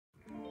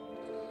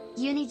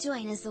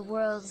UniJoin is the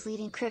world's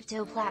leading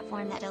crypto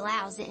platform that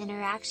allows the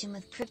interaction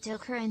with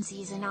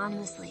cryptocurrencies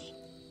anonymously.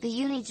 The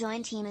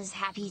UniJoin team is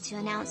happy to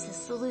announce this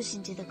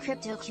solution to the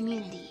crypto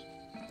community.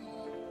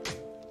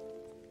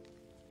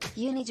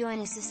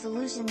 UniJoin is the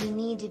solution you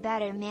need to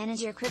better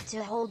manage your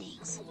crypto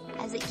holdings,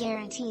 as it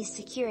guarantees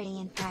security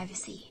and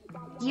privacy.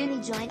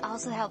 UniJoin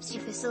also helps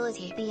you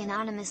facilitate the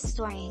anonymous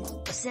storing,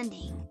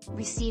 sending,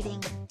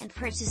 receiving, and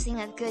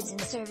purchasing of goods and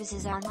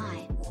services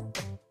online.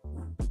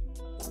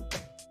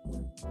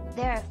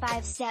 There are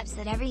 5 steps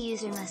that every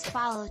user must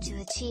follow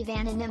to achieve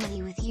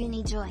anonymity with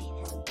UniJoin.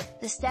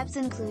 The steps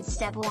include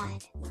Step 1.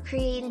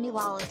 Create a new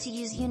wallet to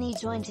use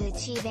UniJoin to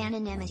achieve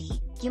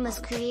anonymity. You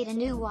must create a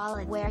new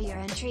wallet where your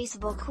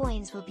untraceable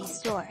coins will be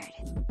stored.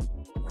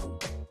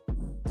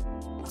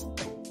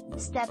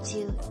 Step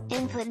 2.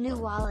 Input new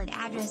wallet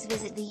address.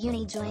 Visit the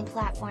UniJoin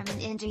platform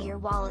and enter your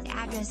wallet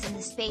address in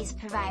the space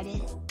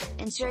provided.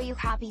 Ensure you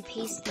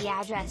copy-paste the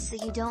address so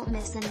you don't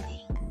miss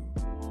anything.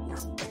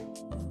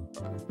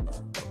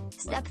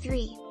 Step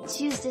 3.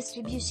 Choose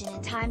distribution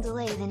and time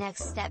delay. The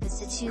next step is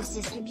to choose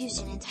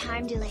distribution and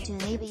time delay to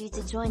enable you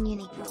to join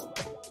UniPool.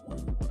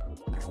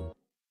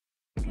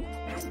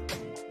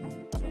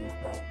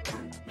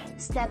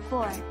 Step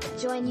 4.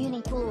 Join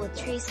UniPool with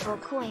traceable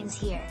coins.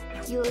 Here,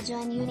 you will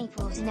join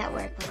UniPool to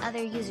network with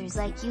other users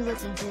like you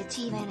looking to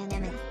achieve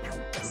anonymity.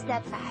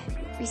 Step 5.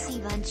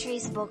 Receive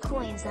untraceable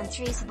coins.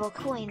 Untraceable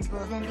coins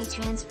will then be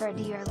transferred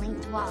to your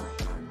linked wallet.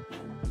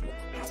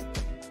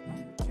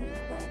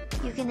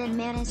 You can then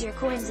manage your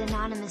coins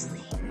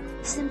anonymously.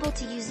 Simple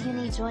to use.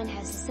 UniJoin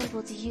has a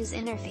simple to use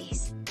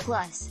interface,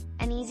 plus,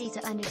 an easy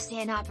to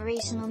understand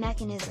operational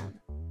mechanism.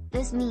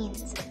 This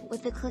means,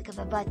 with the click of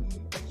a button,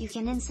 you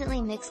can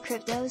instantly mix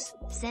cryptos,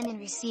 send and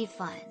receive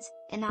funds,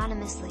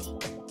 anonymously.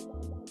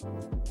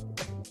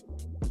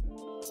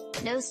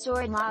 No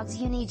stored logs.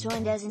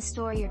 UniJoin doesn't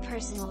store your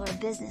personal or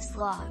business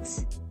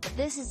logs.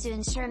 This is to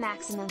ensure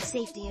maximum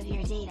safety of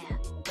your data.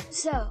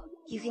 So,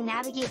 you can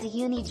navigate the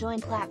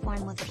UniJoin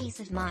platform with peace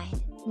of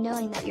mind,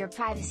 knowing that your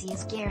privacy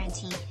is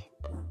guaranteed.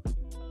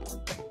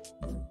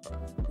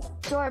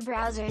 Tor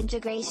browser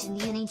integration.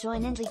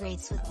 UniJoin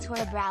integrates with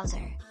Tor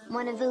browser,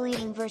 one of the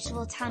leading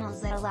virtual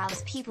tunnels that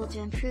allows people to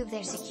improve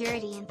their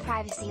security and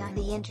privacy on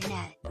the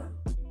internet.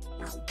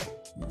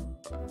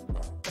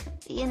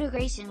 The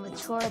integration with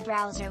Tor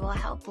browser will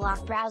help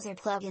block browser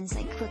plugins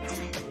like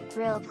QuickTime,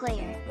 Real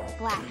Player,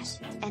 Flash,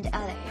 and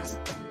others.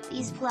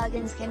 These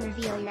plugins can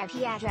reveal your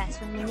IP address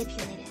when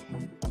manipulated.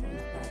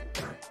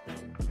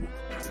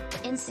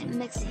 Instant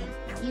mixing.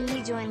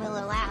 UniJoin will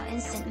allow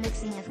instant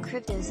mixing of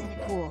cryptos in a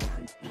pool.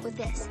 With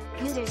this,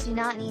 users do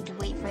not need to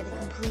wait for the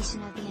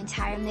completion of the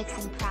entire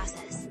mixing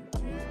process.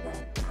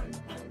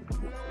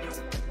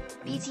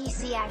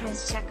 BTC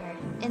address checker.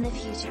 In the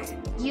future,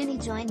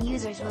 UniJoin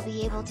users will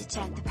be able to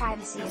check the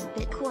privacy of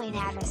Bitcoin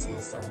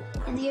addresses.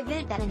 In the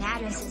event that an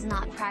address is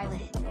not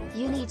private,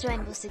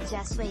 UniJoin will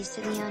suggest ways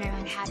to the owner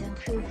on how to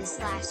improve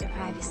their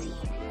privacy.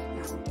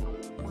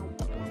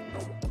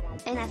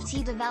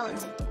 NFT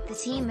development. The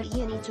team at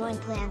UniJoin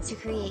plans to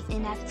create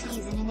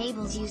NFTs and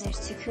enables users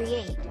to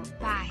create,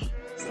 buy,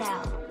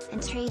 sell,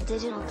 and trade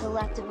digital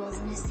collectibles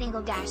in a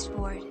single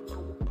dashboard.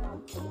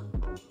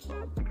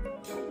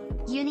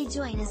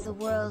 UniJoin is the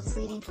world's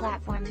leading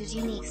platform whose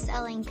unique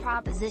selling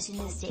proposition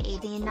is to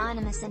aid the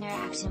anonymous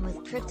interaction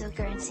with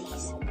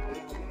cryptocurrencies.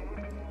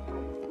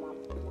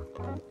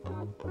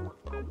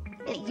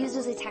 It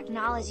uses a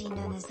technology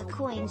known as the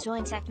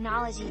UniJoin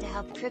technology to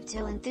help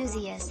crypto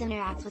enthusiasts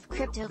interact with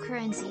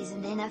cryptocurrencies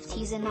and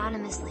NFTs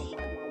anonymously.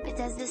 It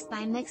does this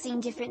by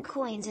mixing different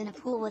coins in a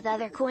pool with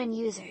other coin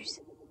users.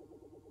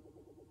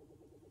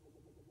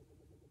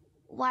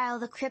 While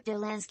the crypto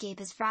landscape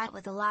is fraught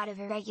with a lot of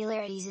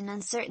irregularities and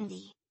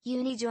uncertainty,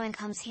 UniJoin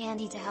comes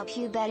handy to help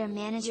you better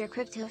manage your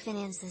crypto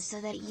finances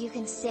so that you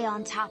can stay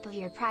on top of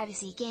your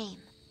privacy game.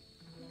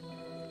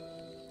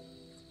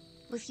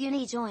 With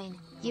UniJoin,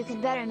 you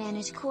can better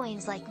manage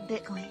coins like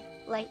Bitcoin,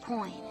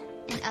 Litecoin,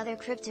 and other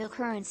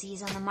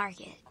cryptocurrencies on the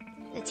market.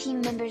 The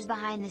team members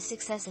behind the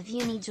success of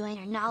UniJoin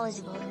are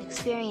knowledgeable and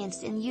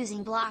experienced in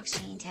using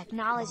blockchain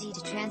technology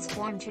to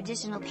transform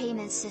traditional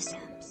payment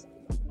systems.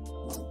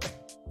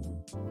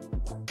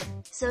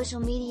 Social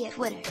media.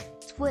 Twitter,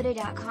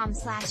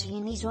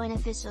 twitter.com/UniJoin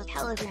official.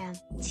 Telegram,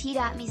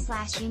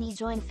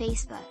 t.me/UniJoin.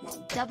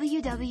 Facebook,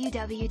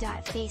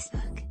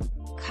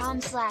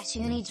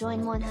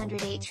 www.facebook.com/UniJoin.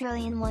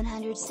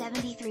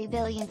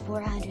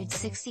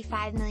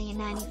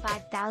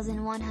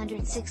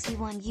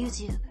 108,173,465,095,161.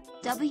 YouTube,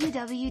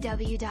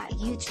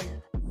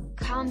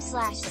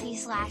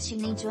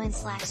 www.youtube.com/c/UniJoin.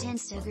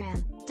 Instagram,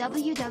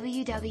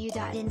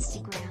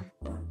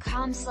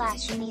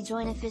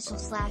 www.instagram.com/UniJoin official.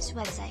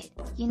 Website,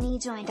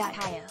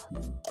 unijoin.io.